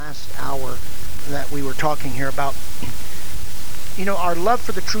last hour that we were talking here about, our love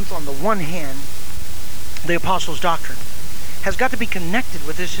for the truth on the one hand, the apostles' doctrine, has got to be connected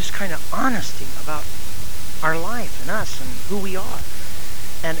with this kind of honesty about our life and us and who we are.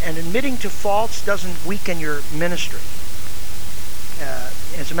 And admitting to faults doesn't weaken your ministry.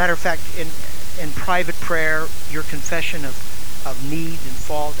 As a matter of fact, in private prayer, your confession of need and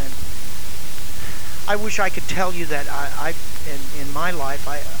fault, and I wish I could tell you that in my life,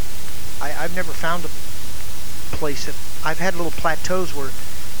 I've never found a place that I've had little plateaus where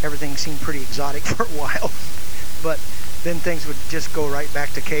everything seemed pretty exotic for a while, but then things would just go right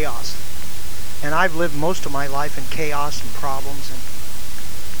back to chaos. And I've lived most of my life in chaos and problems, and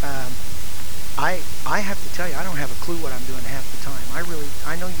I have to tell you, I don't have a clue what I'm doing half the time.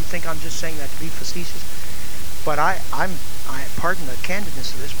 I know you think I'm just saying that to be facetious, but I pardon the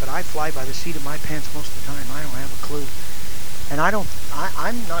candidness of this, but I fly by the seat of my pants most of the time. I don't have a clue. And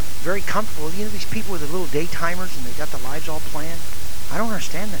I'm not very comfortable. These people with the little day timers and they got their lives all planned. I don't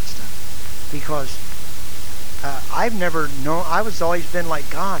understand that stuff, because I've never known. I was always been like,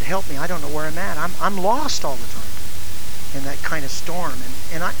 God help me, I don't know where I'm at. I'm lost all the time in that kind of storm,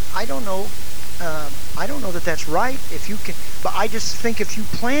 and I don't know. I don't know that that's right. If you can, but I just think if you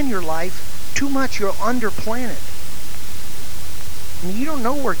plan your life too much, you'll underplan it. And you don't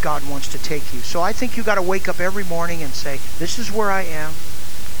know where God wants to take you. So I think you got to wake up every morning and say, this is where I am.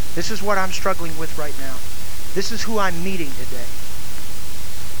 This is what I'm struggling with right now. This is who I'm meeting today.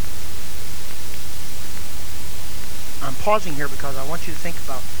 I'm pausing here because I want you to think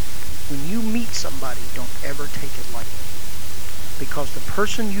about when you meet somebody, don't ever take it lightly. Because the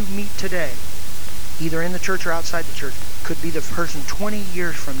person you meet today, either in the church or outside the church, could be the person 20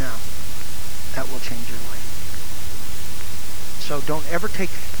 years from now that will change your life. So don't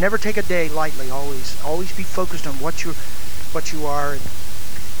never take a day lightly. Always be focused on what you are.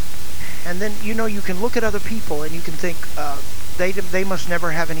 And then you can look at other people and you can think they must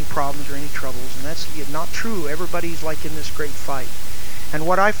never have any problems or any troubles, and that's not true. Everybody's like in this great fight. And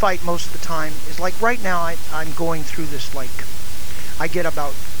what I fight most of the time is like right now I'm going through this, like I get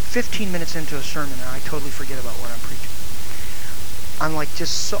about 15 minutes into a sermon and I totally forget about what I'm preaching. I'm like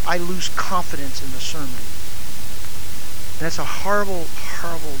I lose confidence in the sermon. And that's a horrible,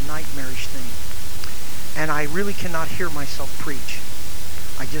 horrible, nightmarish thing. And I really cannot hear myself preach.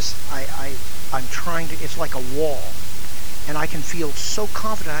 I'm trying to, it's like a wall. And I can feel so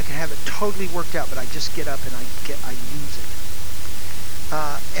confident I can have it totally worked out, but I just get up and I lose it.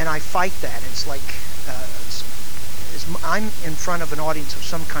 And I fight that. It's like, I'm in front of an audience of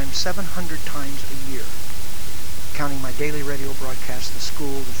some kind 700 times a year, counting my daily radio broadcasts, the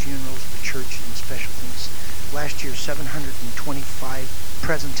school, the funerals, the church, and special things. Last year, 725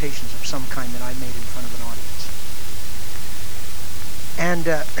 presentations of some kind that I made in front of an audience.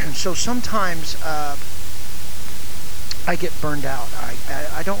 And so sometimes I get burned out.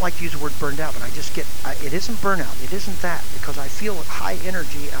 I don't like to use the word burned out, but it isn't burnout. It isn't that, because I feel high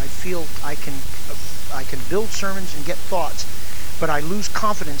energy. I feel I can build sermons and get thoughts, but I lose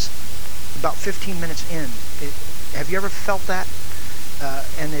confidence about 15 minutes in. Have you ever felt that?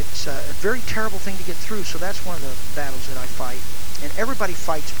 And it's a very terrible thing to get through. So that's one of the battles that I fight. And everybody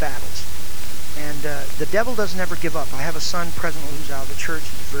fights battles. And the devil doesn't ever give up. I have a son presently who's out of the church.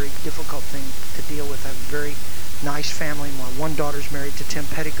 It's a very difficult thing to deal with. I have a very nice family. My one daughter's married to Tim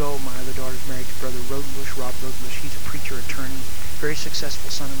Pettigo. My other daughter's married to Brother Rodenbush, Rob Rodenbush. He's a preacher, attorney, very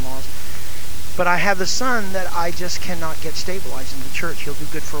successful son-in-laws. But I have the son that I just cannot get stabilized in the church. He'll do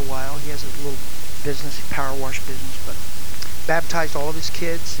good for a while. He has a little business, power wash business, but baptized all of his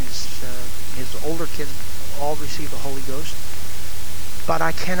kids. His older kids all received the Holy Ghost. But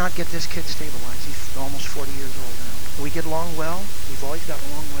I cannot get this kid stabilized. He's almost 40 years old now. We get along well. We've always gotten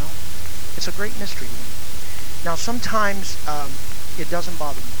along well. It's a great mystery to me. Now, sometimes it doesn't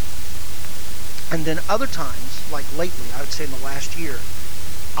bother me. And then other times, like lately, I would say in the last year,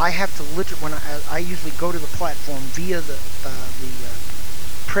 I have to literally, I usually go to the platform via the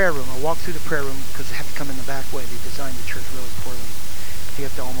prayer room. I walk through the prayer room because I have to come in the back way. They designed the church really poorly. You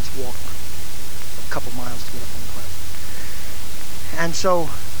have to almost walk a couple miles to get up on the platform. And so,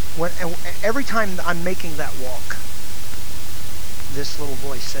 every time I'm making that walk, this little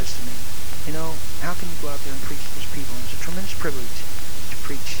voice says to me, how can you go out there and preach to those people? And it's a tremendous privilege to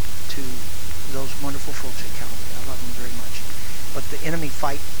preach to those wonderful folks at Calvary. I love them very much. But the enemy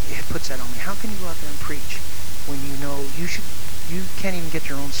puts that on me. How can you go out there and preach when you know you can't even get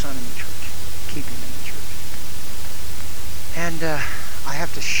your own son in the church, keep him in the church? And I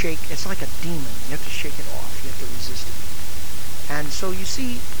have to shake. It's like a demon. You have to shake it off. You have to resist it. And so you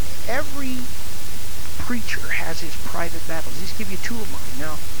see, every preacher has his private battles. These give you two of mine.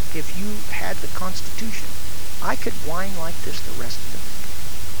 Now, if you had the constitution, I could whine like this the rest of the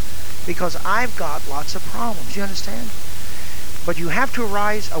day. Because I've got lots of problems, you understand? But you have to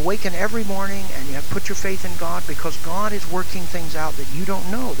arise, awaken every morning, and you have to put your faith in God, because God is working things out that you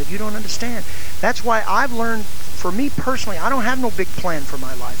don't know, that you don't understand. That's why I've learned, for me personally, I don't have no big plan for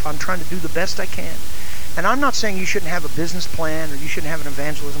my life. I'm trying to do the best I can. And I'm not saying you shouldn't have a business plan or you shouldn't have an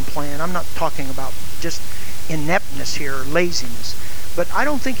evangelism plan. I'm not talking about just ineptness here or laziness. But I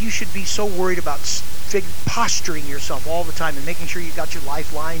don't think you should be so worried about posturing yourself all the time and making sure you got your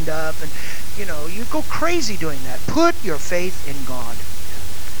life lined up, and you go crazy doing that. Put your faith in God,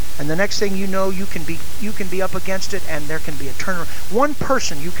 and the next thing you know, you can be up against it, and there can be a turnaround. One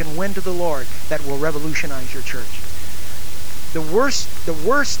person you can win to the Lord that will revolutionize your church. The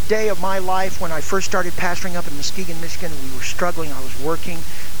worst day of my life, when I first started pastoring up in Muskegon, Michigan, we were struggling. I was working.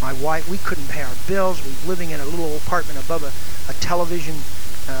 My wife, we couldn't pay our bills. We were living in a little apartment above a television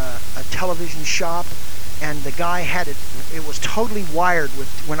shop, and the guy had it. It was totally wired with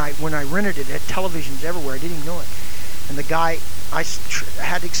when I rented it. It had televisions everywhere. I didn't even know it. And the guy, I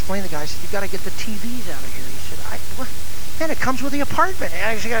had to explain to the guy. I said, "You got to get the TVs out of here." He said, "What? Man, it comes with the apartment."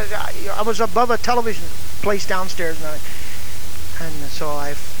 And I was above a television place downstairs, and so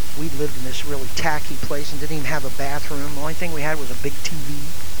we lived in this really tacky place and didn't even have a bathroom. The only thing we had was a big TV.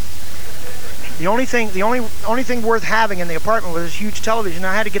 The only thing worth having in the apartment was this huge television.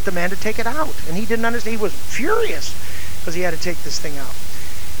 I had to get the man to take it out, and he didn't understand. He was furious because he had to take this thing out.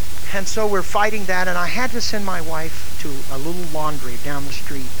 And so we're fighting that, and I had to send my wife to a little laundry down the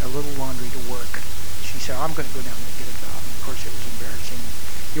street, a little laundry to work. She said, "I'm going to go down there and get a job." And of course, it was embarrassing.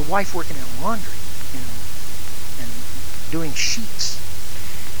 Your wife working in a laundry, and doing sheets.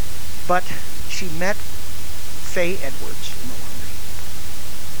 But she met Faye Edwards in the laundry.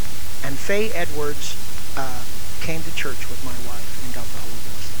 And Faye Edwards came to church with my wife and got the Holy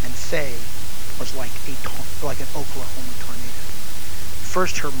Ghost. And Faye was like an Oklahoma tornado.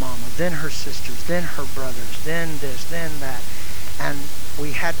 First her mama, then her sisters, then her brothers, then this, then that. And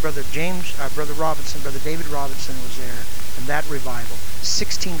we had Brother Robinson, Brother David Robinson was there, and that revival.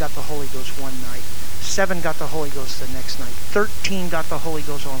 16 got the Holy Ghost one night. 7 got the Holy Ghost the next night. 13 got the Holy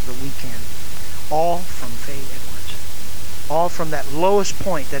Ghost on the weekend. All from Faye Edwards. All from that lowest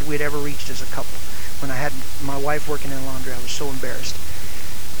point that we'd ever reached as a couple. When I had my wife working in laundry, I was so embarrassed.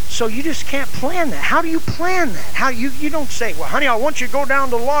 So you just can't plan that. How do you plan that? How you don't say, "Well, honey, I want you to go down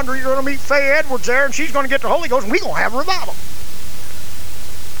to the laundry. You're going to meet Faye Edwards there, and she's going to get the Holy Ghost, and we're going to have a revival."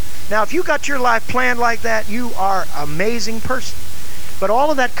 Now, if you got your life planned like that, you are an amazing person. But all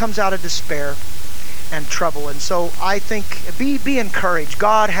of that comes out of despair and trouble. And so I think be encouraged.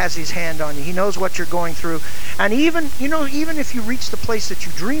 God has his hand on you. He knows what you're going through. And even if you reach the place that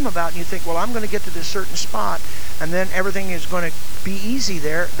you dream about and you think, "Well, I'm going to get to this certain spot and then everything is going to be easy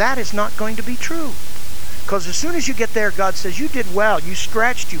there," that is not going to be true. Because as soon as you get there, God says, "You did well. You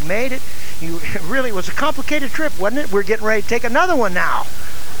stretched. You made it. It really was a complicated trip, wasn't it? We're getting ready to take another one now.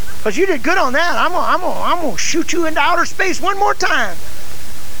 Because you did good on that. I'm going to shoot you into outer space one more time."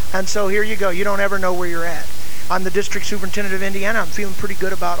 And so here you go. You don't ever know where you're at. I'm the district superintendent of Indiana. I'm feeling pretty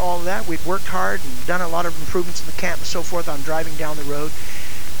good about all of that. We've worked hard and done a lot of improvements in the camp and so forth. I'm driving down the road,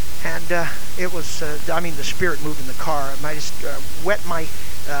 and it was, the Spirit moved in the car. I just wet my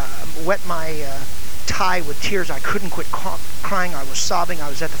tie with tears. I couldn't quit crying. I was sobbing. I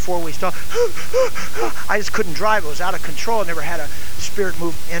was at the four-way stop. I just couldn't drive. It was out of control. I never had a Spirit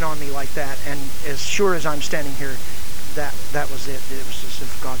move in on me like that. And as sure as I'm standing here, that was it. It was as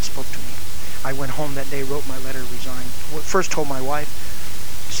if God spoke to me. I went home that day, wrote my letter, resigned. First told my wife.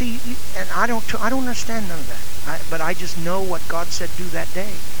 See, and I don't understand none of that. But I just know what God said do that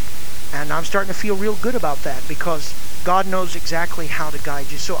day. And I'm starting to feel real good about that, because God knows exactly how to guide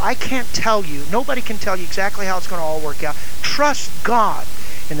you. So I can't tell you, nobody can tell you exactly how it's going to all work out. Trust God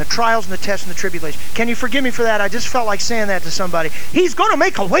in the trials and the tests and the tribulation. Can you forgive me for that? I just felt like saying that to somebody. He's going to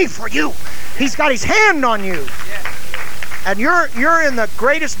make a way for you. He's got his hand on you. Yeah. And you're in the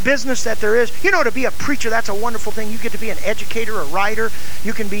greatest business that there is. To be a preacher, that's a wonderful thing. You get to be an educator, a writer.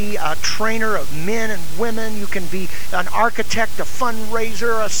 You can be a trainer of men and women. You can be an architect, a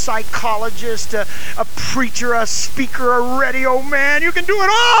fundraiser, a psychologist, a preacher, a speaker, a radio man. You can do it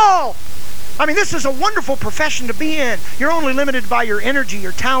all. I mean, this is a wonderful profession to be in. You're only limited by your energy,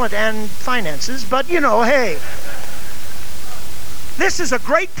 your talent, and finances. But, hey, this is a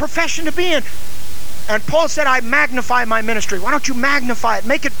great profession to be in. And Paul said, "I magnify my ministry." Why don't you magnify it?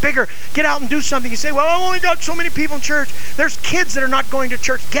 Make it bigger. Get out and do something. You say, "Well, I've only got so many people in church." There's kids that are not going to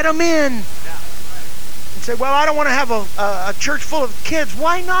church. Get them in. And say, "Well, I don't want to have a church full of kids."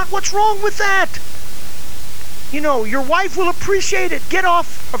 Why not? What's wrong with that? Your wife will appreciate it. Get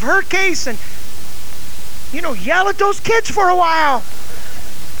off of her case and, yell at those kids for a while.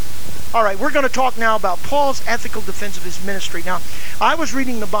 All right, we're going to talk now about Paul's ethical defense of his ministry. Now, I was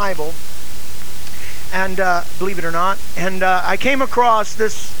reading the Bible, and believe it or not, and I came across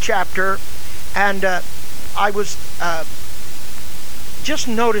this chapter, and I was just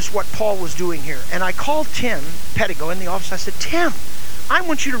noticed what Paul was doing here. And I called Tim Pettigo in the office. I said, Tim, I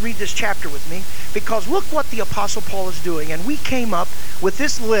want you to read this chapter with me, because look what the Apostle Paul is doing. And we came up with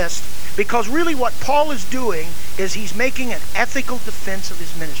this list because really what Paul is doing is he's making an ethical defense of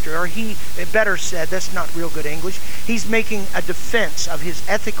his ministry. Or better said, that's not real good English, he's making a defense of his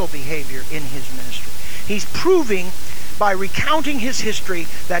ethical behavior in his ministry. He's proving by recounting his history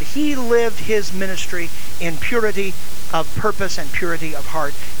that he lived his ministry in purity of purpose and purity of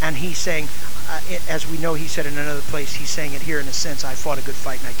heart. And he's saying, as we know, he said in another place, he's saying it here in a sense, I fought a good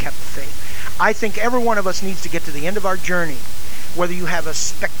fight and I kept the faith. I think every one of us needs to get to the end of our journey, whether you have a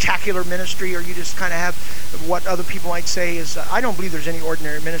spectacular ministry or you just kind of have what other people might say is, I don't believe there's any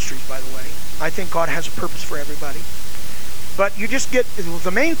ordinary ministries, by the way. I think God has a purpose for everybody. But you just get,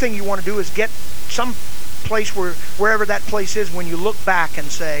 the main thing you want to do is get some place wherever that place is, when you look back and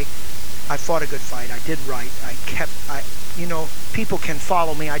say, I fought a good fight, I did right, people can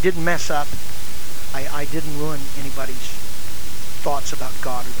follow me, I didn't mess up, I didn't ruin anybody's thoughts about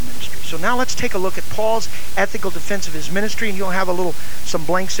God or the ministry. So now let's take a look at Paul's ethical defense of his ministry, and you'll have some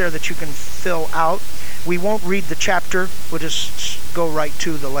blanks there that you can fill out. We won't read the chapter, we'll just go right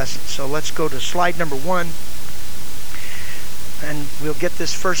to the lesson. So let's go to slide number 1, and we'll get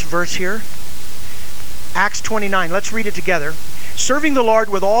this first verse here. Acts 29, let's read it together. Serving the Lord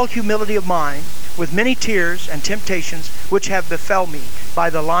with all humility of mind, with many tears and temptations which have befell me by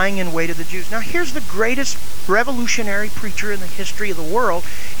the lying in wait of the Jews. Now here's the greatest revolutionary preacher in the history of the world.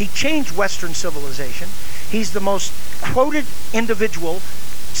 He changed Western civilization. He's the most quoted individual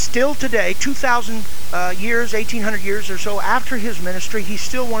still today, 2,000 years, 1,800 years or so after his ministry. He's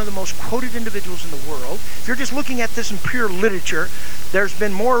still one of the most quoted individuals in the world. If you're just looking at this in pure literature, there's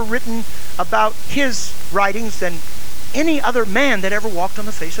been more written about his writings than any other man that ever walked on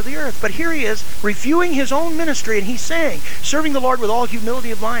the face of the earth. But here he is reviewing his own ministry, and he's saying, serving the Lord with all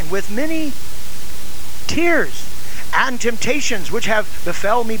humility of mind, with many tears and temptations which have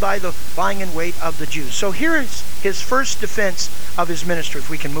befell me by the lying in wait of the Jews. So here is his first defense of his ministry. If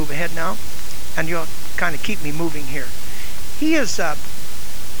we can move ahead now, and you'll kind of keep me moving here. He is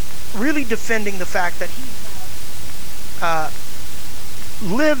really defending the fact that he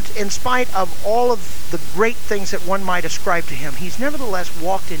lived in spite of all of the great things that one might ascribe to him. He's nevertheless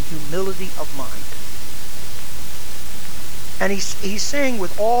walked in humility of mind. And he's saying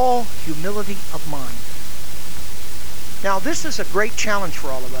with all humility of mind. Now this is a great challenge for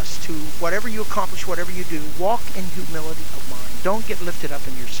all of us to, whatever you accomplish, whatever you do, walk in humility of mind. Don't get lifted up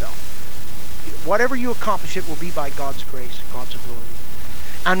in yourself. Whatever you accomplish, it will be by God's grace, God's ability.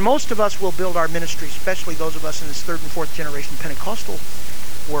 And most of us will build our ministry, especially those of us in this 3rd and 4th generation Pentecostal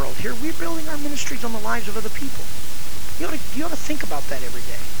world here. We're building our ministries on the lives of other people. You ought to think about that every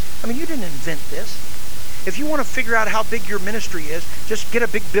day. I mean, you didn't invent this. If you want to figure out how big your ministry is, just get a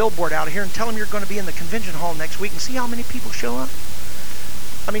big billboard out of here and tell them you're going to be in the convention hall next week and see how many people show up.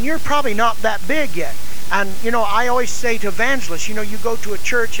 I mean, you're probably not that big yet. And, I always say to evangelists, you go to a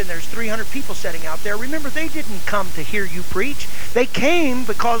church and there's 300 people sitting out there. Remember, they didn't come to hear you preach. They came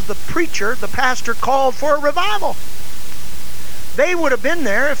because the preacher, the pastor, called for a revival. They would have been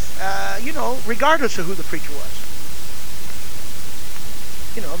there if, regardless of who the preacher was.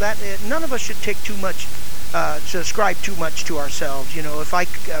 None of us should take too much, to ascribe too much to ourselves. If I'm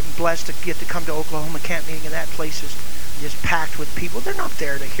blessed to get to come to Oklahoma camp meeting and that place is just packed with people, they're not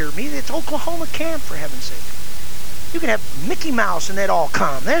there to hear me. It's Oklahoma camp, for heaven's sake. You can have Mickey Mouse and they'd all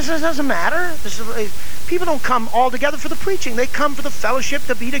come. This doesn't matter. People don't come all together for the preaching. They come for the fellowship,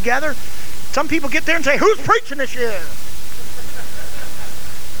 to be together. Some people get there and say, who's preaching this year?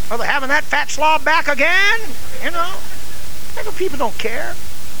 Are they having that fat slob back again? People don't care.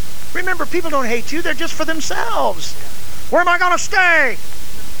 Remember, people don't hate you. They're just for themselves. Where am I going to stay?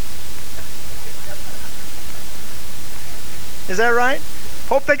 Is that right?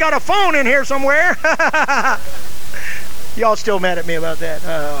 Hope they got a phone in here somewhere. Y'all still mad at me about that?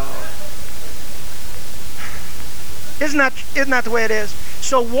 Oh. Isn't that the way it is?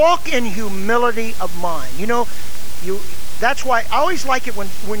 So walk in humility of mind. That's why I always like it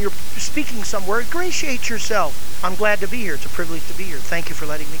when you're speaking somewhere, ingratiate yourself. I'm glad to be here. It's a privilege to be here. Thank you for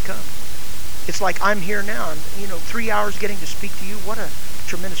letting me come. It's like I'm here now, and 3 hours getting to speak to you. What a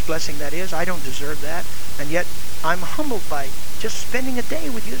tremendous blessing that is. I don't deserve that, and yet I'm humbled by just spending a day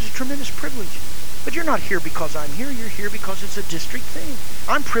with you. It's a tremendous privilege. But you're not here because I'm here. You're here because it's a district thing.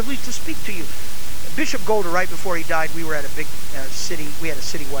 I'm privileged to speak to you. Bishop Golder, right before he died, we were at a big city. We had a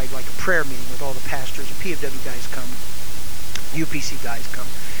citywide, like a prayer meeting with all the pastors. The PFW guys come. UPC guys come.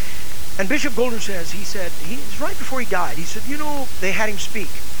 And Bishop Golder says, he's right before he died. He said, they had him speak.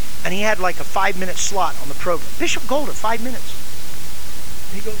 And he had like a 5-minute slot on the program. Bishop Golder, 5 minutes.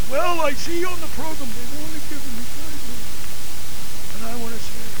 And he goes, well, I see on the program they've only given me 5 minutes. And I want to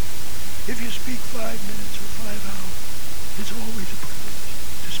say, if you speak 5 minutes or 5 hours, it's always a privilege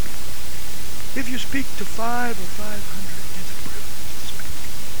to speak. If you speak to 5 or 500, it's a privilege to speak.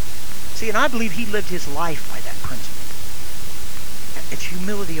 See, and I believe he lived his life by that principle. It's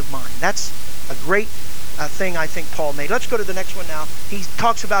humility of mind. That's a great thing I think Paul made. Let's go to the next one now. He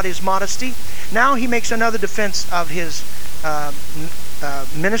talks about his modesty. Now he makes another defense of his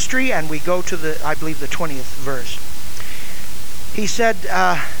ministry, and we go to I believe the 20th verse. He said,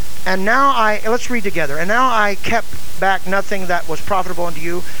 let's read together. And now I kept back nothing that was profitable unto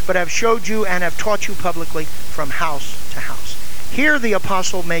you, but have showed you and have taught you publicly from house to house. Here the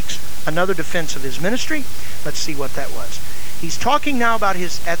apostle makes another defense of his ministry. Let's see what that was. He's talking now about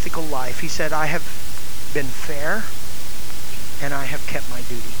his ethical life. He said, I have been fair, and I have kept my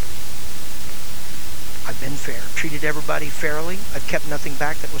duty. I've been fair, treated everybody fairly. I've kept nothing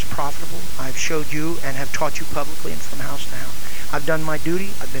back that was profitable. I've showed you and have taught you publicly and from house to house. I've done my duty.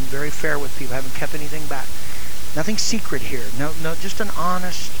 I've been very fair with people. I haven't kept anything back. Nothing secret here. No, just an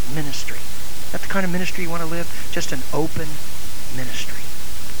honest ministry. That's the kind of ministry you want to live. Just an open ministry.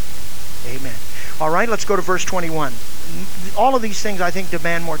 Amen. All right, let's go to verse 21. All of these things I think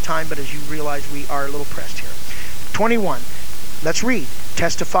demand more time, but as you realize, we are a little pressed here. 21. Let's read.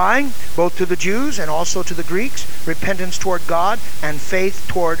 Testifying both to the Jews and also to the Greeks, repentance toward God and faith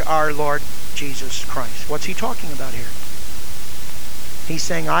toward our Lord Jesus Christ. What's he talking about here? He's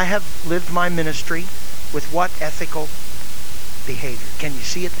saying, I have lived my ministry with what ethical behavior? Can you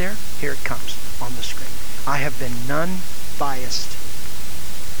see it there? Here it comes on the screen. I have been none biased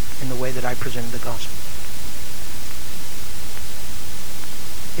in the way that I presented the gospel.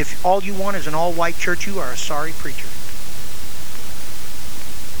 If all you want is an all-white church, you are a sorry preacher.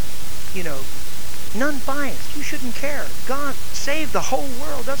 None biased. You shouldn't care. God saved the whole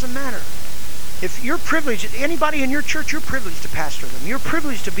world. Doesn't matter. If you're privileged, anybody in your church, you're privileged to pastor them. You're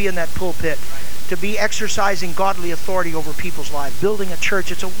privileged to be in that pulpit, to be exercising godly authority over people's lives, building a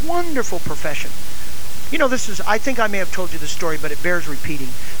church. It's a wonderful profession. I think I may have told you this story, but it bears repeating.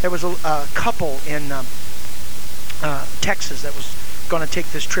 There was a couple in Texas that was going to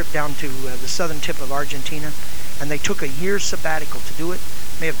take this trip down to the southern tip of Argentina, and they took a year's sabbatical to do it.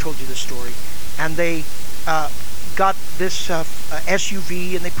 May have told you this story. And they got this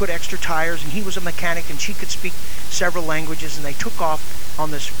SUV, and they put extra tires, and he was a mechanic, and she could speak several languages, and they took off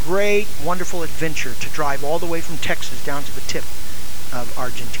on this great, wonderful adventure to drive all the way from Texas down to the tip of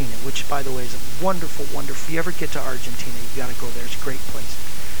Argentina, which, by the way, is a wonderful, wonderful. If you ever get to Argentina, you've got to go there. It's a great place.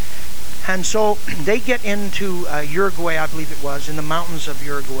 And so they get into Uruguay, I believe it was, in the mountains of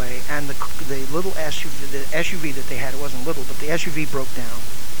Uruguay, and the little SUV that they had, it wasn't little, but the SUV broke down.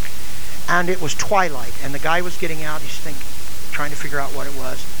 And it was twilight, and the guy was getting out. He's trying to figure out what it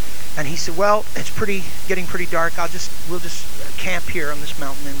was. And he said, well, it's getting pretty dark. We'll just camp here on this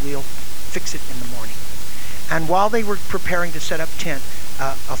mountain, and we'll fix it in the morning. And while they were preparing to set up tent,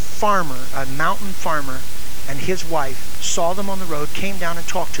 a mountain farmer, and his wife saw them on the road, came down and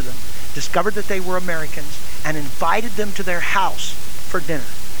talked to them, discovered that they were Americans, and invited them to their house for dinner.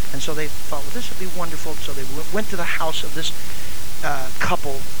 And so they thought, well, this would be wonderful. So they went to the house of this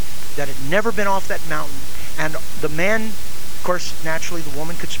couple that had never been off that mountain. And the man, of course, naturally, the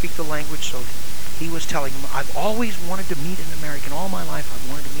woman could speak the language, so he was telling them, I've always wanted to meet an American. All my life, I've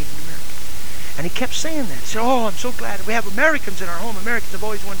wanted to meet an American. And he kept saying that. He said, oh, I'm so glad we have Americans in our home. Americans, I've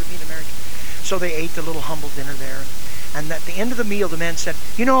always wanted to meet Americans. So they ate the little humble dinner there. And at the end of the meal, the man said,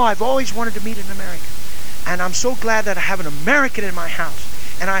 I've always wanted to meet an American. And I'm so glad that I have an American in my house.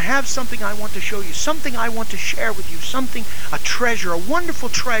 And I have something I want to show you, something I want to share with you, a treasure, a wonderful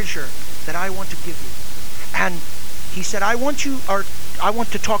treasure that I want to give you. And he said, I want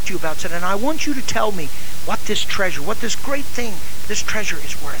to talk to you about it, and I want you to tell me what this treasure, what this great thing, this treasure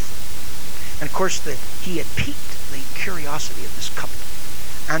is worth. And of course, he had piqued the curiosity of this couple.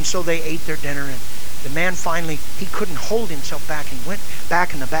 And so they ate their dinner, and the man finally, he couldn't hold himself back. He went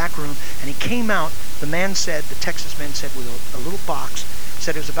back in the back room, and he came out. The Texas man said, with a little box,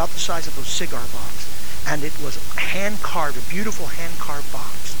 said it was about the size of a cigar box. And it was hand-carved, a beautiful hand-carved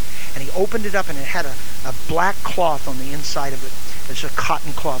box. And he opened it up, and it had a black cloth on the inside of it. It's a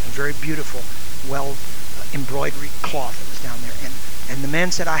cotton cloth, a very beautiful, well embroidered cloth that was down there. And the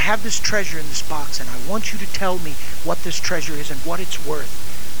man said, I have this treasure in this box, and I want you to tell me what this treasure is and what it's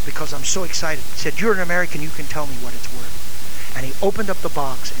worth, because I'm so excited. He said, you're an American, you can tell me what it's worth. And he opened up the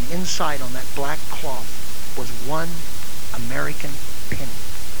box, and inside on that black cloth was one American penny.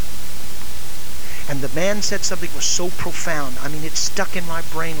 And the man said something that was so profound. I mean, it stuck in my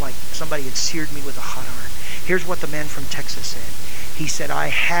brain like somebody had seared me with a hot iron. Here's what the man from Texas said. He said, I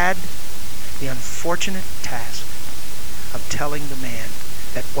had the unfortunate task of telling the man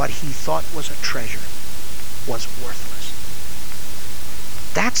that what he thought was a treasure was worthless.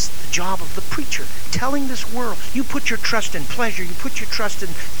 That's the job of the preacher, telling this world. You put your trust in pleasure, you put your trust in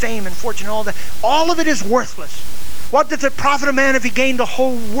fame and fortune, all that. All of it is worthless. What does it profit a man if he gained the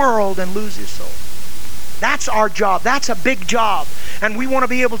whole world and lose his soul? That's our job. That's a big job. And we want to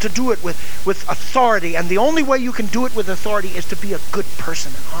be able to do it with authority. And the only way you can do it with authority is to be a good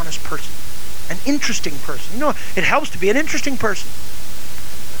person, an honest person, an interesting person. You know, it helps to be an interesting person.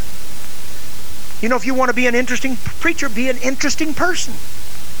 You know, if you want to be an interesting preacher, be an interesting person.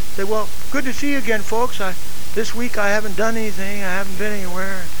 Say, well, good to see you again, folks. This week I haven't done anything. I haven't been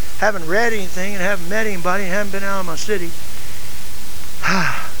anywhere. Haven't read anything and haven't met anybody and haven't been out of my city.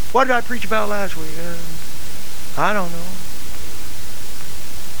 What did I preach about last week? I don't know.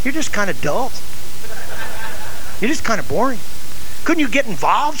 You're just kind of dull. You're just kind of boring. Couldn't you get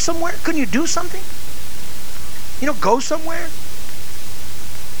involved somewhere? Couldn't you do something? You know, go somewhere?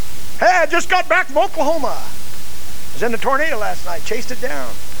 Hey, I just got back from Oklahoma. I was in the tornado last night, chased it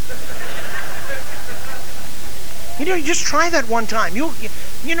down. You know, you just try that one time. You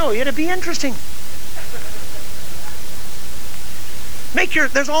know, it'll be interesting.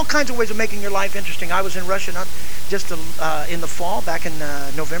 There's all kinds of ways of making your life interesting. I was in Russia just in the fall, back in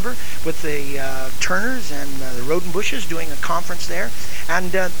November, with the Turners and the Rodenbushes doing a conference there.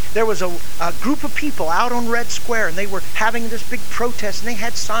 And there was a group of people out on Red Square, and they were having this big protest, and they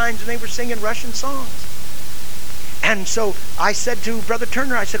had signs, and they were singing Russian songs. And so I said to Brother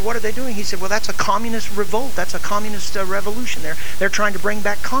Turner, I said, what are they doing? He said, well, that's a communist revolt. That's a communist revolution. They're trying to bring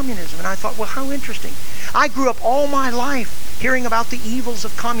back communism. And I thought, well, how interesting. I grew up all my life hearing about the evils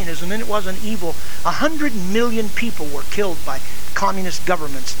of communism, and it was an evil. 100 million people were killed by communist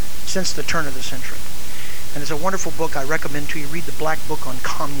governments since the turn of the century. And it's a wonderful book I recommend to you. Read the Black Book on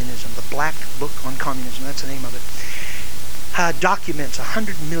Communism. The Black Book on Communism. That's the name of it. Documents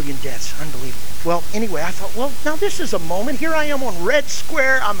 100 million deaths. Unbelievable. Well, anyway, I thought, well, now this is a moment. Here I am on Red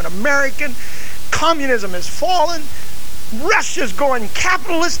Square. I'm an American. Communism has fallen. Russia's going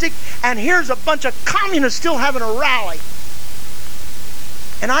capitalistic. And here's a bunch of communists still having a rally.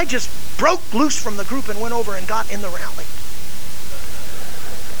 And I just broke loose from the group and went over and got in the rally.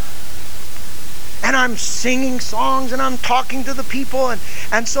 And I'm singing songs and I'm talking to the people.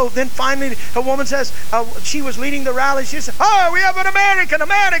 And so then finally a woman says, she was leading the rally. She said, oh, we have an American.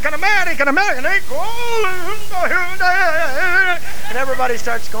 And everybody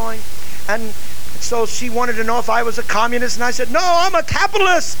starts going. And so she wanted to know if I was a communist. And I said, no, I'm a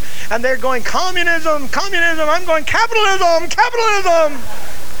capitalist. And they're going, communism, communism. I'm going, capitalism, capitalism.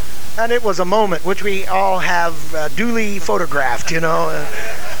 And it was a moment which we all have duly photographed, you know.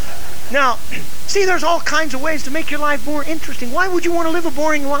 Now, see, there's all kinds of ways to make your life more interesting. Why would you want to live a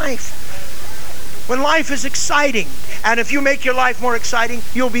boring life when life is exciting? And if you make your life more exciting,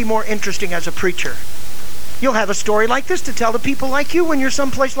 you'll be more interesting as a preacher. You'll have a story like this to tell to people like you when you're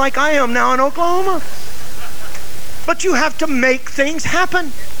someplace like I am now in Oklahoma. But you have to make things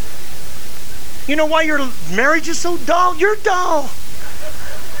happen. You know why your marriage is so dull? You're dull.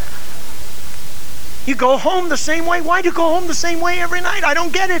 You go home the same way. Why do you go home the same way every night? I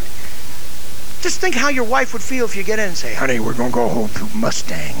don't get it. Just think how your wife would feel if you get in and say, honey, we're going to go home to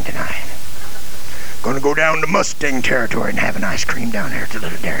Mustang tonight. Going to go down to Mustang territory and have an ice cream down there at the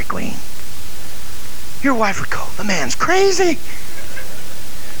little Dairy Queen. Your wife would go, the man's crazy.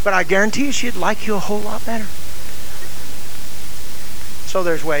 But I guarantee you she'd like you a whole lot better. So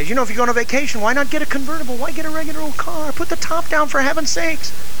there's ways. You know, if you're going on vacation, why not get a convertible? Why get a regular old car? Put the top down, for heaven's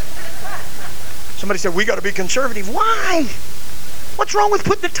sakes. Somebody said, we got to be conservative. Why? What's wrong with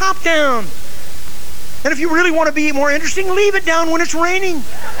putting the top down? And if you really want to be more interesting, leave it down when it's raining.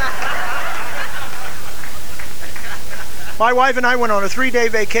 My wife and I went on a 3-day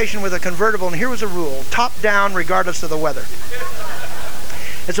vacation with a convertible, and here was a rule: top down regardless of the weather.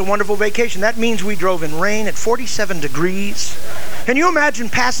 It's a wonderful vacation. That means we drove in rain at 47 degrees. Can you imagine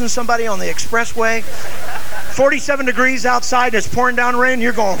passing somebody on the expressway? 47 degrees outside, and it's pouring down rain, and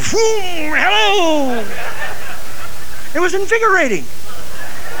you're going, hello! It was invigorating.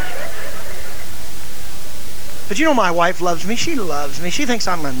 But you know, my wife loves me. She loves me. She thinks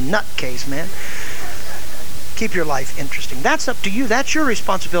I'm a nutcase, man. Keep your life interesting. That's up to you. That's your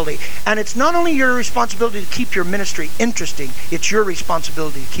responsibility. And it's not only your responsibility to keep your ministry interesting, it's your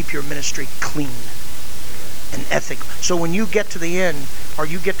responsibility to keep your ministry clean and ethical. So when you get to the end, or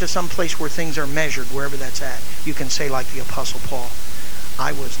you get to some place where things are measured, wherever that's at, you can say like the Apostle Paul,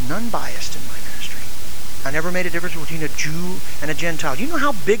 I was none biased in my ministry. I never made a difference between a Jew and a Gentile. You know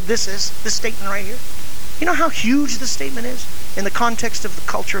how big this is, this statement right here? You know how huge this statement is in the context of the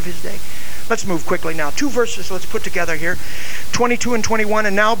culture of his day? Let's move quickly now. 2 verses let's put together here. 22 and 21.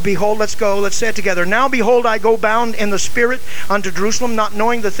 And now behold, let's say it together. Now behold, I go bound in the Spirit unto Jerusalem, not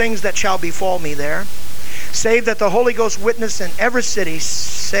knowing the things that shall befall me there, save that the Holy Ghost witness in every city,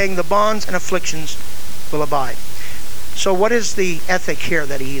 saying the bonds and afflictions will abide. So what is the ethic here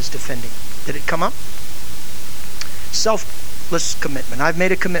that he is defending? Did it come up? Selfless commitment. I've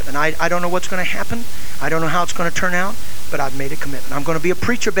made a commitment. I don't know what's going to happen. I don't know how it's going to turn out, but I've made a commitment. I'm going to be a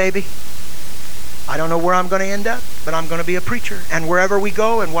preacher, baby. I don't know where I'm going to end up, but I'm going to be a preacher. And wherever we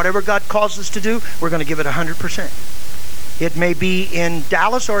go and whatever God calls us to do, we're going to give it 100%. It may be in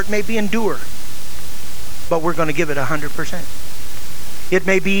Dallas or it may be in Dewar, but we're going to give it 100%. It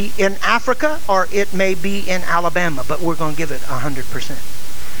may be in Africa or it may be in Alabama, but we're going to give it 100%.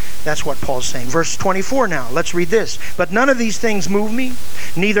 That's what Paul's saying. Verse 24 now. Let's read this. But none of these things move me,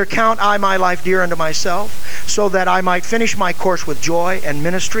 neither count I my life dear unto myself, so that I might finish my course with joy and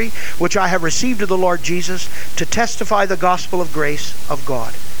ministry, which I have received of the Lord Jesus, to testify the gospel of grace of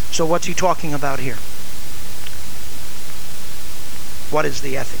God. So what's he talking about here? What is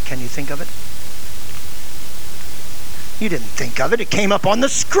the ethic? Can you think of it? You didn't think of it. It came up on the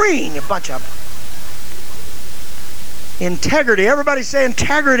screen. A bunch of integrity. Everybody say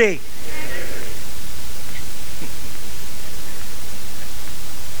integrity.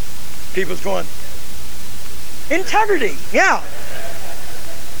 People's going, integrity. Yeah.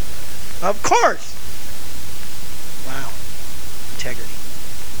 Of course. Wow. Integrity.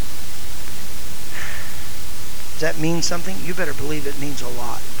 Does that mean something? You better believe it means a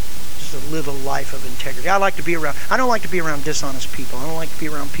lot. To live a life of integrity. I don't like to be around dishonest people. I don't like to be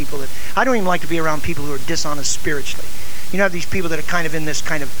around people that, I don't even like to be around people who are dishonest spiritually. You know, these people that are kind of in this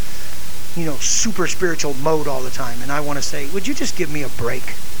kind of, you know, super spiritual mode all the time. And I want to say, would you just give me a break?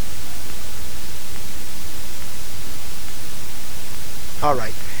 All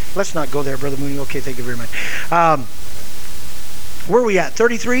right. Let's not go there, Brother Mooney. Okay, thank you very much. Where are we at?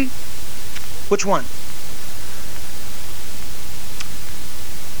 33? Which one?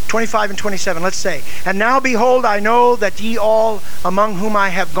 25 and 27, let's say. And now behold, I know that ye all among whom I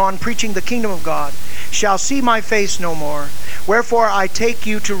have gone preaching the kingdom of God shall see my face no more. Wherefore I take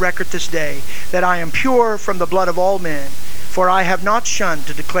you to record this day, that I am pure from the blood of all men, for I have not shunned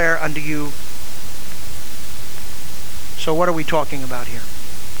to declare unto you. So what are we talking about here?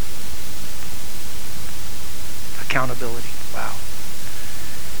 Accountability. Wow.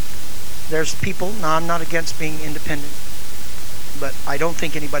 There's people, now I'm not against being independent, but I don't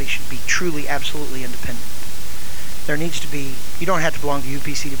think anybody should be truly, absolutely independent. There needs to be, you don't have to belong to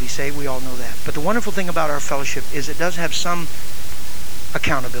UPC to be saved, we all know that. But the wonderful thing about our fellowship is it does have some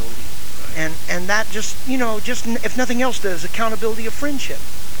accountability. And that just, you know, just if nothing else does, accountability of friendship.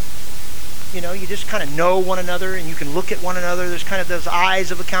 You know, you just kind of know one another and you can look at one another. There's kind of those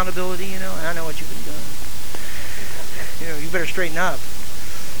eyes of accountability, you know, and I know what you've been doing. You know, you better straighten up.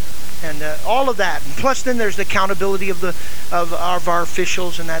 And all of that. And plus then there's the accountability of our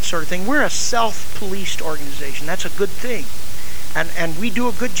officials and that sort of thing. We're a self-policed organization. That's a good thing. And we do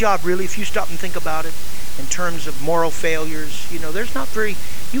a good job, really, if you stop and think about it, in terms of moral failures. You know, there's not very,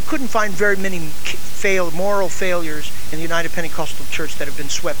 you couldn't find very many moral failures in the United Pentecostal Church that have been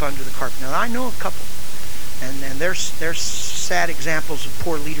swept under the carpet. Now, I know a couple. And there's sad examples of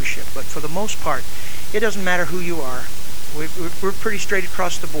poor leadership. But for the most part, it doesn't matter who you are. We're pretty straight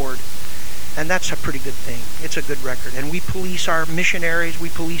across the board, and that's a pretty good thing. It's a good record, and we police our missionaries, we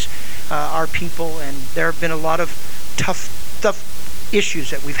police our people, and there have been a lot of tough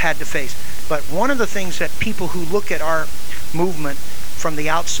issues that we've had to face. But one of the things that people who look at our movement from the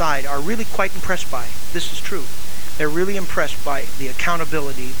outside are really quite impressed by, this is true, they're really impressed by the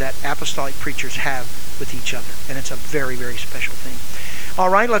accountability that apostolic preachers have with each other, and it's a very, very special thing. All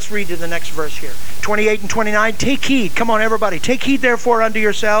right, let's read to the next verse here. 28 and 29, take heed. Come on, everybody. Take heed, therefore, unto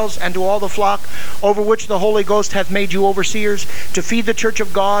yourselves and to all the flock over which the Holy Ghost hath made you overseers, to feed the church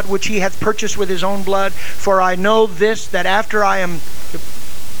of God, which he hath purchased with his own blood. For I know this, that after I am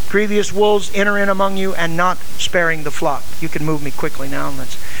previous wolves enter in among you, and not sparing the flock. You can move me quickly now.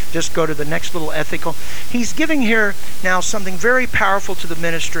 Let's Just go to the next little ethical. He's giving here now something very powerful to the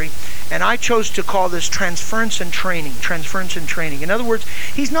ministry, and I chose to call this transference and training. Transference and training. In other words,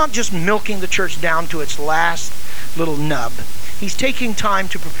 he's not just milking the church down to its last little nub. He's taking time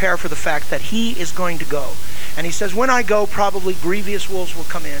to prepare for the fact that he is going to go. And he says, when I go, probably grievous wolves will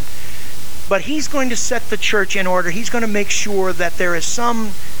come in. But he's going to set the church in order. He's going to make sure that there is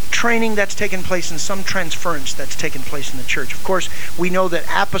some training that's taken place and some transference that's taken place in the church. Of course, we know that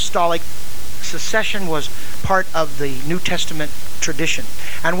apostolic succession was part of the New Testament tradition.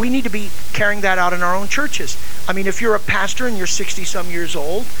 And we need to be carrying that out in our own churches. I mean, if you're a pastor and you're 60-some years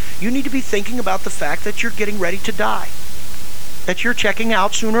old, you need to be thinking about the fact that you're getting ready to die. That you're checking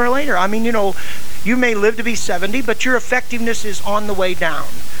out sooner or later. I mean, you may live to be 70, but your effectiveness is on the way down.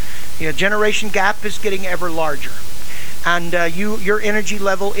 Generation gap is getting ever larger. And your energy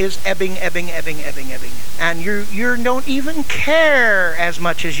level is ebbing. And you don't even care as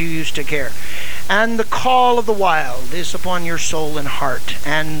much as you used to care. And the call of the wild is upon your soul and heart.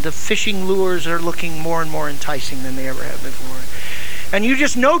 And the fishing lures are looking more and more enticing than they ever have before. And you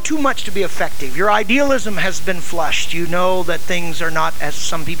just know too much to be effective. Your idealism has been flushed. You know that things are not as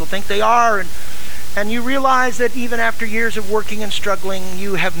some people think they are. And you realize that even after years of working and struggling,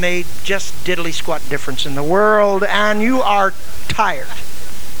 you have made just diddly squat difference in the world, and you are tired.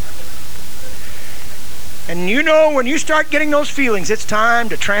 And when you start getting those feelings, it's time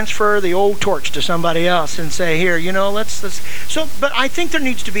to transfer the old torch to somebody else and say, here, let's. So, but I think there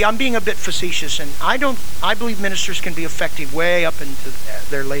needs to be, I'm being a bit facetious, and I believe ministers can be effective way up into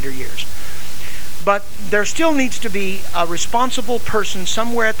their later years. But there still needs to be a responsible person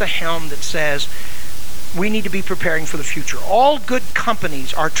somewhere at the helm that says, we need to be preparing for the future. All good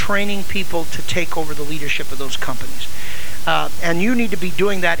companies are training people to take over the leadership of those companies. And you need to be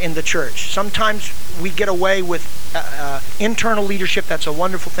doing that in the church. Sometimes we get away with internal leadership. That's a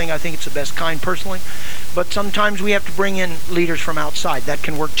wonderful thing. I think it's the best kind personally. But sometimes we have to bring in leaders from outside. That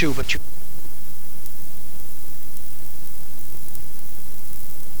can work too. But you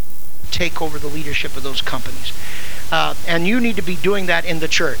take over the leadership of those companies. And you need to be doing that in the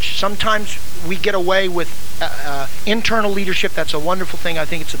church. Sometimes we get away with internal leadership. That's a wonderful thing. I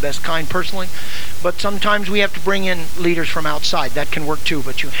think it's the best kind personally. But sometimes we have to bring in leaders from outside. That can work too.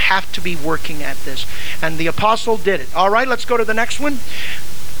 But you have to be working at this. And the apostle did it. All right, let's go to the next one.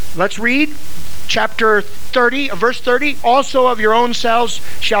 Let's read. Chapter 30, verse 30, also of your own selves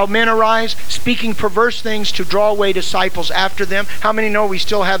shall men arise, speaking perverse things to draw away disciples after them. How many know we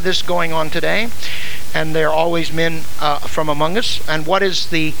still have this going on today? And there are always men from among us. And what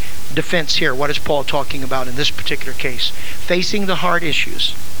is the defense here? What is Paul talking about in this particular case? Facing the hard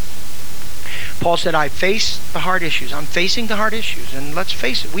issues. Paul said, I face the hard issues. I'm facing the hard issues. And let's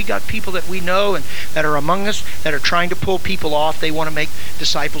face it, we got people that we know and that are among us that are trying to pull people off. They want to make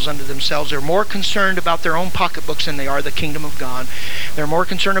disciples unto themselves. They're more concerned about their own pocketbooks than they are the kingdom of God. They're more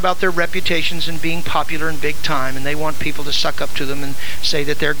concerned about their reputations and being popular and big time. And they want people to suck up to them and say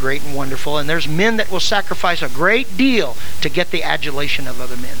that they're great and wonderful. And there's men that will sacrifice a great deal to get the adulation of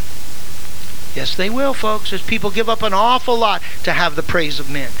other men. Yes, they will, folks. As people give up an awful lot to have the praise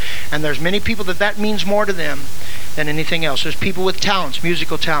of men. And there's many people that means more to them than anything else. There's people with talents,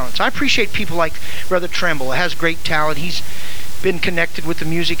 musical talents. I appreciate people like Brother Tremble. He has great talent. He's been connected with the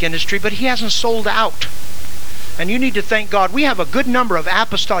music industry, but he hasn't sold out. And you need to thank God. We have a good number of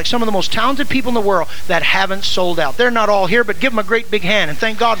apostolic, some of the most talented people in the world that haven't sold out. They're not all here, but give them a great big hand and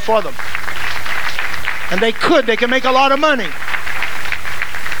thank God for them. And they can make a lot of money.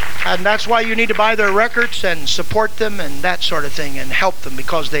 And that's why you need to buy their records and support them and that sort of thing and help them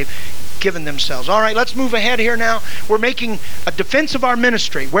because they've given themselves. All right, let's move ahead here now. We're making a defense of our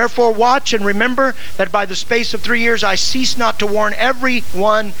ministry. Wherefore watch and remember that by the space of 3 years I cease not to warn every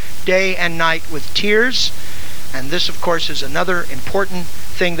one day and night with tears. And this, of course, is another important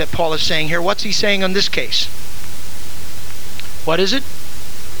thing that Paul is saying here. What's he saying on this case? What is it?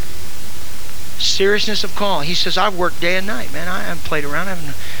 Seriousness of call. He says, I've worked day and night, man. I haven't played around. I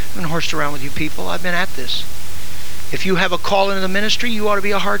haven't horsed around with you people. I've been at this. If you have a call into the ministry, you ought to be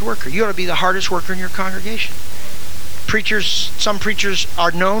a hard worker. You ought to be the hardest worker in your congregation. Some preachers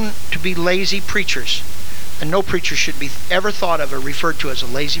are known to be lazy preachers. And no preacher should be ever thought of or referred to as a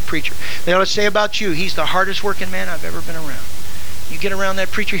lazy preacher. They ought to say about you, he's the hardest working man I've ever been around. You get around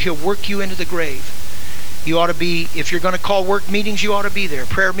that preacher, he'll work you into the grave. You ought to be, if you're going to call work meetings, you ought to be there.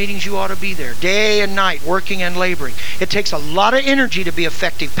 Prayer meetings, you ought to be there. Day and night, working and laboring. It takes a lot of energy to be an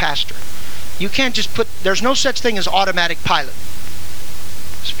effective pastor. You can't just there's no such thing as automatic pilot.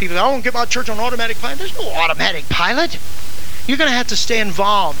 So people say, I won't get my church on automatic pilot. There's no automatic pilot. You're going to have to stay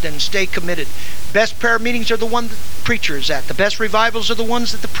involved and stay committed. Best prayer meetings are the ones that preacher is at. The best revivals are the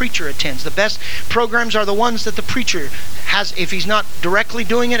ones that the preacher attends. The best programs are the ones that the preacher has. If he's not directly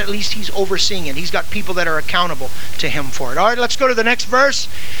doing it, at least he's overseeing it. He's got people that are accountable to him for it. All right, let's go to the next verse.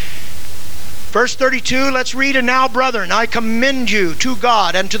 Verse 32, let's read. And now, brethren, I commend you to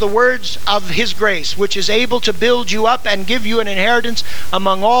God and to the words of his grace, which is able to build you up and give you an inheritance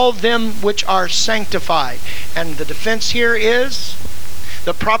among all them which are sanctified. And the defense here is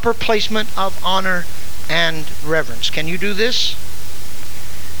the proper placement of honor and reverence. Can you do this?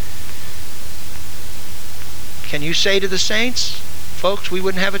 Can you say to the saints, folks, we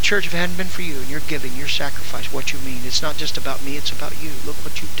wouldn't have a church if it hadn't been for you and your giving, your sacrifice, what you mean. It's not just about me, it's about you. Look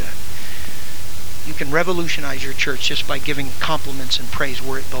what you've done. You can revolutionize your church just by giving compliments and praise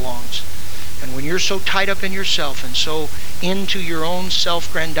where it belongs. And when you're so tied up in yourself and so into your own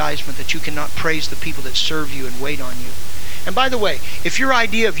self-grandizement that you cannot praise the people that serve you and wait on you. And by the way, if your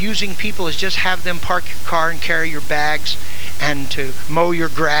idea of using people is just have them park your car and carry your bags and to mow your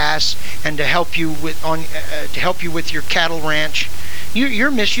grass and to help you with your cattle ranch, you're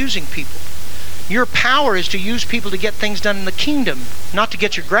misusing people. Your power is to use people to get things done in the kingdom, not to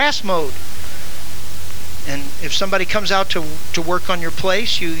get your grass mowed. And if somebody comes out to work on your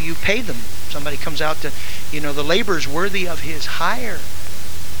place, you pay them. Somebody comes out to, the labor's worthy of his hire.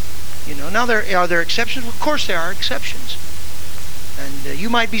 Now are there exceptions? Well, of course there are exceptions. And you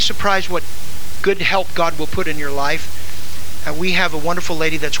might be surprised what good help God will put in your life. We have a wonderful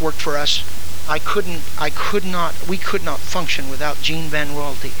lady that's worked for us. We could not function without Jean Van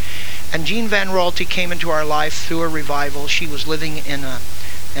Royalty. And Jean Van Royalty came into our life through a revival. She was living in a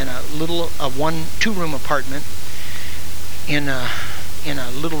little 2-room apartment in a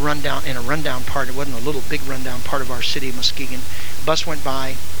rundown part. It wasn't a little, big rundown part of our city of Muskegon. Bus went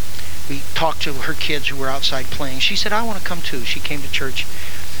by. We talked to her kids who were outside playing. She said, I want to come too. She came to church.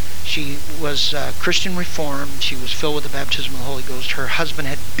 She was Christian Reformed. She was filled with the baptism of the Holy Ghost. Her husband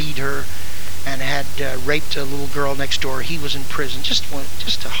had beat her and had raped a little girl next door. He was in prison. Just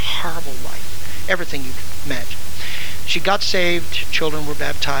a horrible life. Everything you could imagine. She got saved. Children were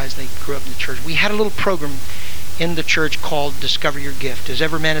baptized. They grew up in the church. We had a little program in the church called Discover Your Gift. As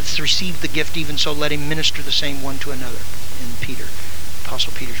every man hath received the gift, even so let him minister the same one to another. In Peter,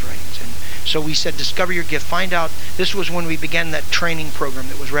 Apostle Peter's writings. And so we said, discover your gift. Find out. This was when we began that training program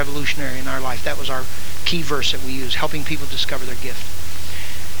that was revolutionary in our life. That was our key verse that we used, helping people discover their gift.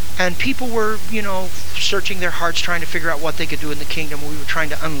 And people were, searching their hearts, trying to figure out what they could do in the kingdom. We were trying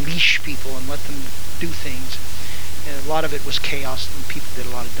to unleash people and let them do things. And a lot of it was chaos, and people did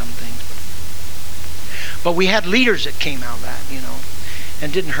a lot of dumb things. But we had leaders that came out of that,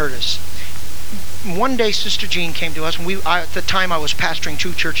 and didn't hurt us. One day, Sister Jean came to us, and at the time I was pastoring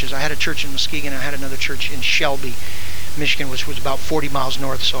 2 churches. I had a church in Muskegon, and I had another church in Shelby, Michigan, which was about 40 miles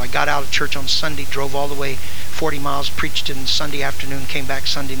north. So I got out of church on Sunday, drove all the way 40 miles, preached in Sunday afternoon, came back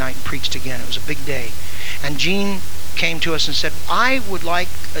Sunday night and preached again. It was a big day. And Jean came to us and said, I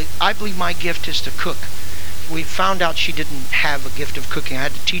believe my gift is to cook. We found out she didn't have a gift of cooking. I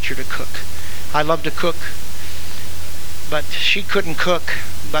had to teach her to cook. I love to cook, but she couldn't cook,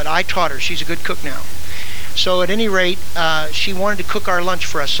 but I taught her. She's a good cook now. So at any rate, she wanted to cook our lunch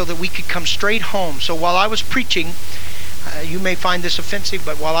for us so that we could come straight home. So while I was preaching, you may find this offensive,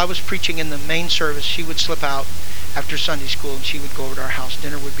 but while I was preaching in the main service, she would slip out after Sunday school and she would go over to our house.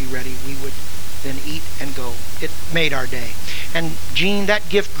 Dinner would be ready. We would then eat and go. It made our day. And Jean, that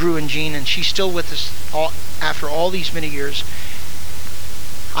gift grew in Jean, and she's still with us after all these many years.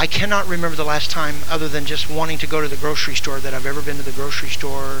 I cannot remember the last time, other than just wanting to go to the grocery store, that I've ever been to the grocery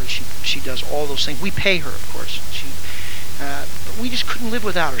store. She does all those things. We pay her, of course. But we just couldn't live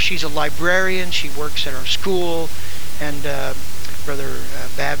without her. She's a librarian. She works at our school. And Brother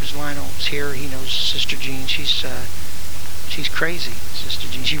Babs Lionel's here. He knows Sister Jean. She's crazy, Sister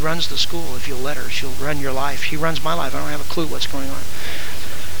Jean. She runs the school. If you'll let her, she'll run your life. She runs my life. I don't have a clue what's going on.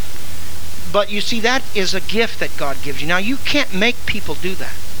 But you see, that is a gift that God gives you. Now, you can't make people do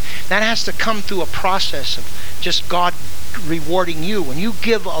that. That has to come through a process of just God rewarding you. When you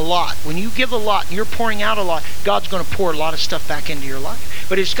give a lot, and you're pouring out a lot, God's going to pour a lot of stuff back into your life.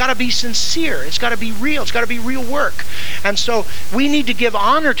 But it's got to be sincere. It's got to be real. It's got to be real work. And so we need to give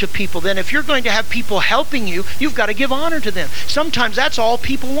honor to people. Then if you're going to have people helping you, you've got to give honor to them. Sometimes that's all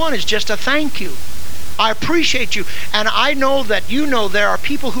people want, is just a thank you. I appreciate you. And I know that there are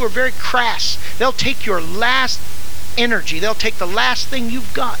people who are very crass. They'll take your last energy. They'll take the last thing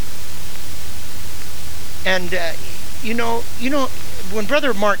you've got. And when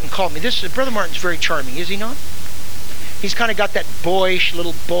Brother Martin called me, Brother Martin's very charming, is he not? He's kind of got that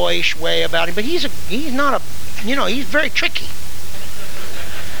little boyish way about him, but he's very tricky.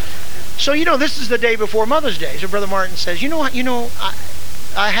 So, this is the day before Mother's Day. So Brother Martin says,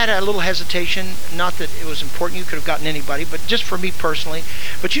 I had a little hesitation. Not that it was important. You could have gotten anybody, but just for me personally.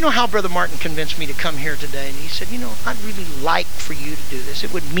 But you know how Brother Martin convinced me to come here today? And he said, I'd really like for you to do this.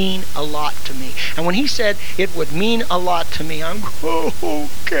 It would mean a lot to me. And when he said it would mean a lot to me, I'm going,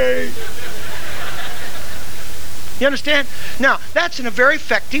 okay. You understand? Now, that's a very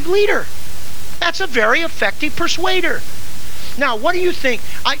effective leader. That's a very effective persuader. Now, what do you think?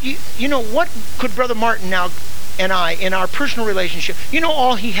 What could Brother Martin now and I, in our personal relationship,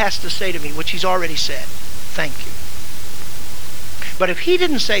 all he has to say to me, which he's already said, thank you. But if he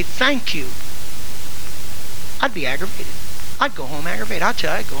didn't say thank you, I'd be aggravated. I'd go home aggravated.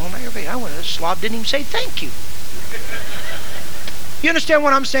 I'd go home aggravated. The slob didn't even say thank you. You understand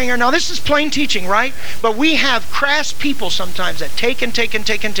what I'm saying here? Now, this is plain teaching, right? But we have crass people sometimes that take and take and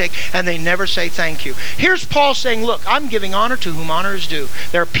take and take, and they never say thank you. Here's Paul saying, look, I'm giving honor to whom honor is due.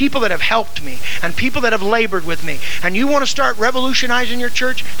 There are people that have helped me and people that have labored with me. And you want to start revolutionizing your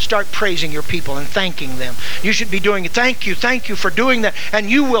church? Start praising your people and thanking them. You should be doing it. Thank you for doing that. And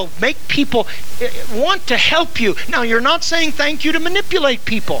you will make people want to help you. Now, you're not saying thank you to manipulate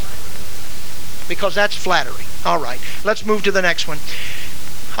people, because that's flattery. All right, let's move to the next one.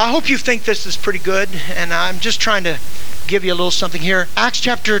 I hope you think this is pretty good, and I'm just trying to give you a little something here. Acts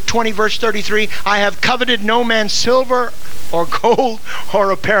chapter 20, verse 33, I have coveted no man's silver or gold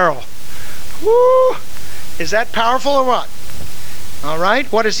or apparel. Woo! Is that powerful or what? All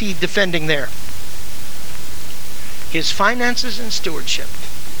right, what is he defending there? His finances and stewardship.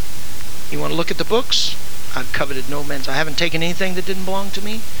 You want to look at the books? I've coveted no man's. I haven't taken anything that didn't belong to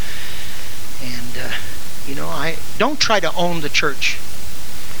me. And, I don't try to own the church.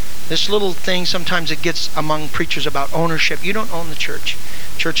 This little thing, sometimes it gets among preachers about ownership. You don't own the church.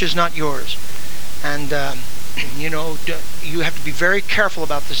 Church is not yours. And, you have to be very careful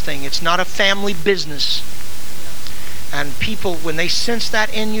about this thing. It's not a family business. And people, when they sense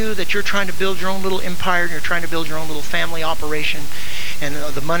that in you, that you're trying to build your own little empire, and you're trying to build your own little family operation, and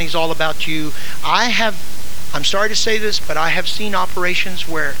the money's all about you. I'm sorry to say this, but I have seen operations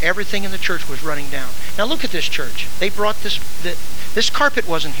where everything in the church was running down. Now look at this church. They brought this carpet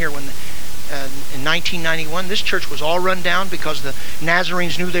wasn't here when in 1991. This church was all run down because the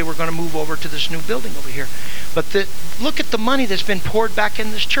Nazarenes knew they were going to move over to this new building over here. But look at the money that's been poured back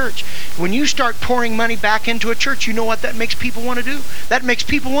in this church. When you start pouring money back into a church, you know what that makes people want to do? That makes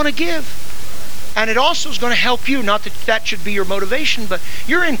people want to give. And it also is going to help you. Not that that should be your motivation, but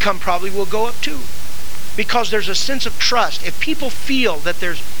your income probably will go up too. Because there's a sense of trust. If people feel that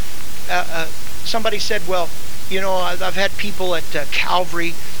there's... somebody said, well, I've had people at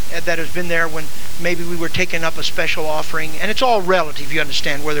Calvary that has been there when maybe we were taking up a special offering. And it's all relative, you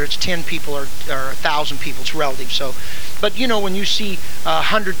understand, whether it's 10 people or 1,000 people, it's relative. So, but when you see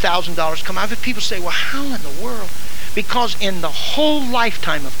 $100,000 come out, I've had people say, well, how in the world? Because in the whole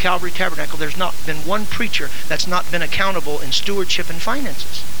lifetime of Calvary Tabernacle, there's not been one preacher that's not been accountable in stewardship and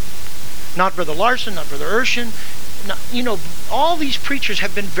finances. Not Brother Larson, not Brother Urshan. All these preachers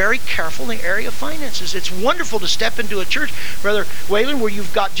have been very careful in the area of finances. It's wonderful to step into a church, Brother Whalen, where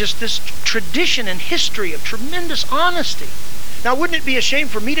you've got just this tradition and history of tremendous honesty. Now, wouldn't it be a shame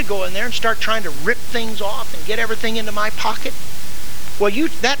for me to go in there and start trying to rip things off and get everything into my pocket? Well,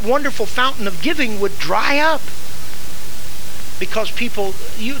 that wonderful fountain of giving would dry up because people,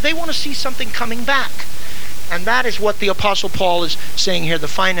 they want to see something coming back. And that is what the Apostle Paul is saying here, the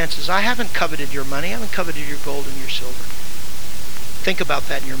finances. I haven't coveted your money. I haven't coveted your gold and your silver. Think about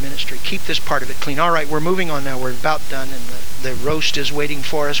that in your ministry. Keep this part of it clean. All right, we're moving on now. We're about done, and the roast is waiting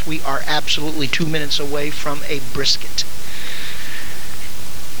for us. We are absolutely 2 minutes away from a brisket.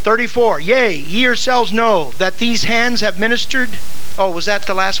 34, yea, ye yourselves know that these hands have ministered. Oh, was that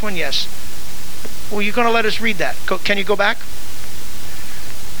the last one? Yes. Well, you're going to let us read that. Can you go back?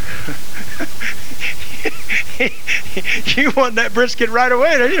 You want that brisket right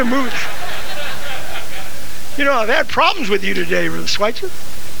away. I need to move. I've had problems with you today, Brother Schweitzer.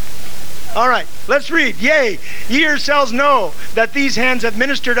 All right, let's read. Yea, ye yourselves know that these hands have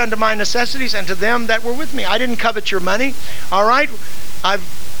ministered unto my necessities and to them that were with me. I didn't covet your money. All right,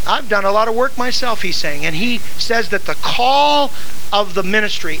 I've done a lot of work myself, he's saying. And he says that the call of the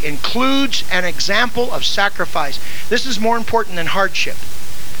ministry includes an example of sacrifice. This is more important than hardship.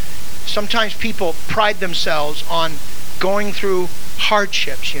 Sometimes people pride themselves on going through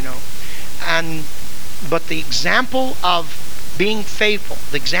hardships, but the example of being faithful,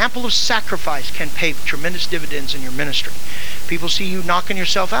 the example of sacrifice can pay tremendous dividends in your ministry. People see you knocking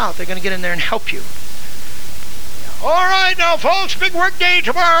yourself out, they're going to get in there and help you. All right now, folks, big work day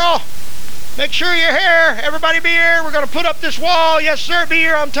tomorrow. Make sure you're here. Everybody be here. We're going to put up this wall. Yes, sir, be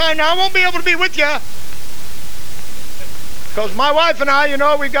here on time. Now, I won't be able to be with you, because my wife and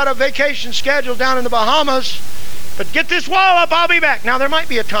I, we've got a vacation scheduled down in the Bahamas. But get this wall up, I'll be back. Now, there might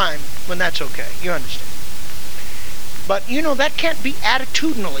be a time when that's okay. You understand. But, that can't be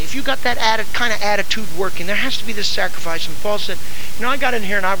attitudinally. If you got that kind of attitude working, there has to be this sacrifice. And Paul said, I got in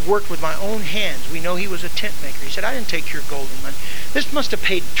here and I've worked with my own hands. We know he was a tent maker. He said, I didn't take your gold and money. This must have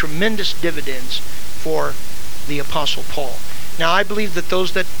paid tremendous dividends for the Apostle Paul. Now, I believe that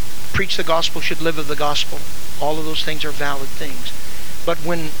those that preach the gospel should live of the gospel. All of those things are valid things. But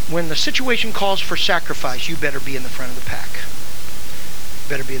when the situation calls for sacrifice, you better be in the front of the pack.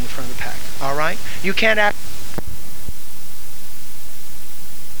 Better be in the front of the pack. All right? You can't act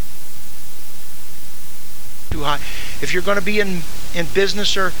too high. If you're going to be in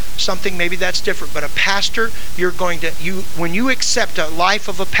business or something, maybe that's different. But a pastor, when you accept a life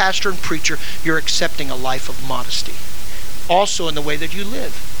of a pastor and preacher, you're accepting a life of modesty. Also in the way that you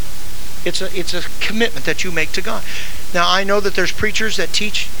live. It's a commitment that you make to God. Now, I know that there's preachers that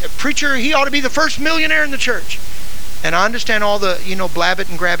teach, a preacher, he ought to be the first millionaire in the church. And I understand all the, blab it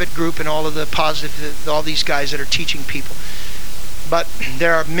and grab it group and all of the positive, all these guys that are teaching people. But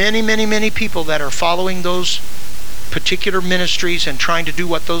there are many, many, many people that are following those particular ministries and trying to do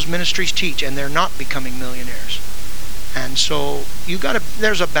what those ministries teach, and they're not becoming millionaires. And so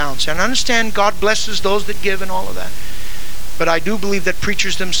there's a balance. And I understand God blesses those that give and all of that. But I do believe that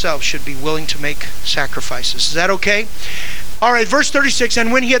preachers themselves should be willing to make sacrifices. Is that okay? All right, verse 36,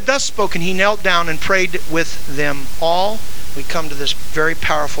 and when he had thus spoken, he knelt down and prayed with them all. We come to this very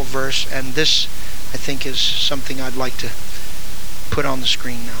powerful verse, and this, I think, is something I'd like to put on the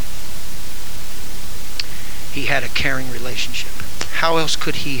screen now. He had a caring relationship. How else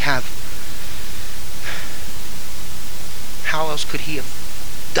could he have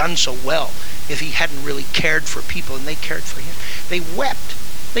done so well if he hadn't really cared for people and they cared for him? They wept.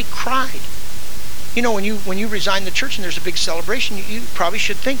 They cried. When you resign the church and there's a big celebration, you probably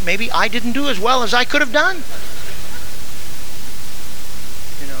should think, maybe I didn't do as well as I could have done.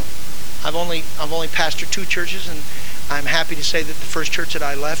 I've only pastored 2 churches, and I'm happy to say that the first church that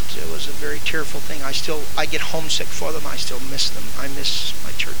I left, it was a very tearful thing. I get homesick for them. I still miss them. I miss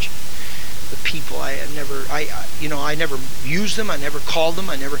my church. The people. I never used them. I never called them.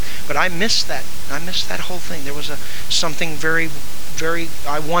 But I miss that. I miss that whole thing. There was something very, very.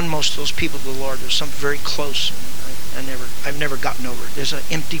 I won most of those people to the Lord. There was something very close. I've never gotten over it. There's an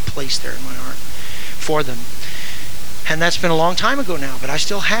empty place there in my heart for them. And that's been a long time ago now, but I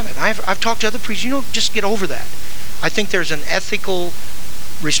still have it. I've talked to other preachers. Just get over that. I think there's an ethical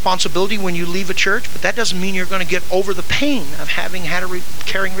responsibility when you leave a church, but that doesn't mean you're going to get over the pain of having had a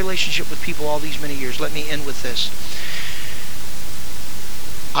caring relationship with people all these many years. Let me end with this.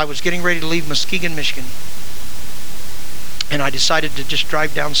 I was getting ready to leave Muskegon, Michigan, and I decided to just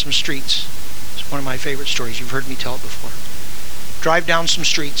drive down some streets. It's one of my favorite stories. You've heard me tell it before. Drive down some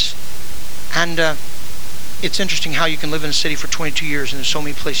streets, and it's interesting how you can live in a city for 22 years and there's so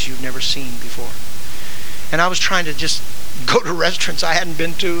many places you've never seen before. And I was trying to just go to restaurants I hadn't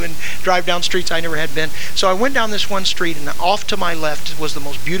been to and drive down streets I never had been. So I went down this one street, and off to my left was the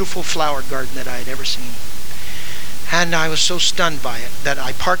most beautiful flower garden that I had ever seen. And I was so stunned by it that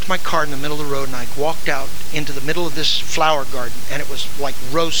I parked my car in the middle of the road, and I walked out into the middle of this flower garden, and it was like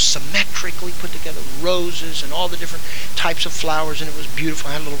symmetrically put together, roses and all the different types of flowers, and it was beautiful.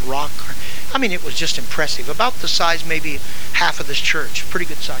 I had a little rock. It was just impressive. About the size, maybe half of this church. Pretty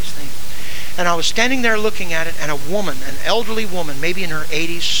good sized thing. And I was standing there looking at it, and a woman, an elderly woman, maybe in her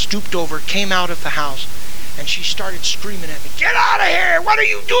 80s, stooped over, came out of the house, and she started screaming at me, "Get out of here! What are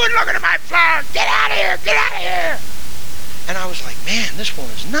you doing looking at my flowers? Get out of here! Get out of here!" And I was like, man, this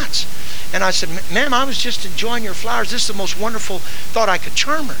woman's nuts. And I said, "Ma'am, I was just enjoying your flowers. This is the most wonderful," thought I could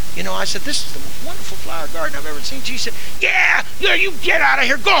charm her. I said, "This is the most wonderful flower garden I've ever seen." She said, yeah, you get out of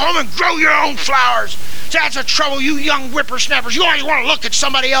here. Go home and grow your own flowers. That's the trouble, you young whippersnappers. You always want to look at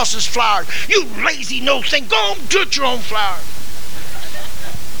somebody else's flowers. You lazy no thing. Go home and do your own flowers.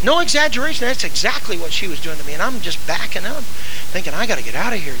 No exaggeration. That's exactly what she was doing to me. And I'm just backing up, thinking, I got to get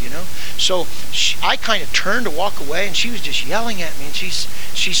out of here, So I kind of turned to walk away, and she was just yelling at me. And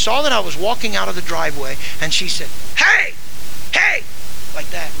she saw that I was walking out of the driveway, and she said, "Hey, hey,"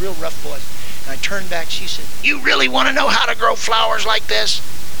 like that, real rough voice. And I turned back. She said, "You really want to know how to grow flowers like this?"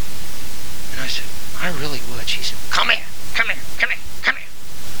 And I said, "I really would." She said, "Come here, come here, come here, come here."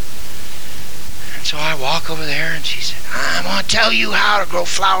 And so I walk over there, and she said, "I'm going to tell you how to grow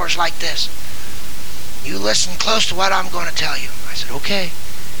flowers like this. You listen close to what I'm going to tell you." I said, "Okay."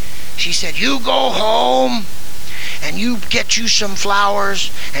 She said, "You go home and you get you some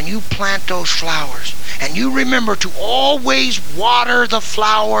flowers and you plant those flowers. And you remember to always water the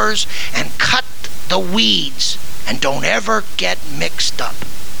flowers and cut the weeds, and don't ever get mixed up.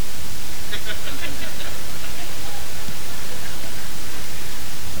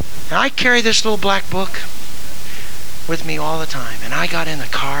 And I carry this little black book with me all the time. And I got in the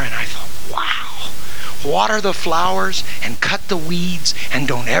car and I thought, wow, water the flowers and cut the weeds and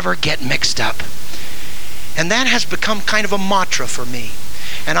don't ever get mixed up. And that has become kind of a mantra for me.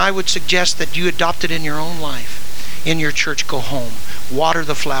 And I would suggest that you adopt it in your own life. In your church, go home. Water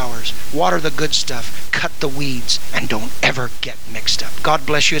the flowers. Water the good stuff. Cut the weeds. And don't ever get mixed up. God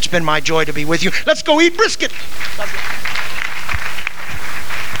bless you. It's been my joy to be with you. Let's go eat brisket.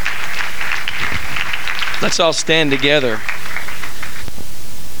 Let's all stand together.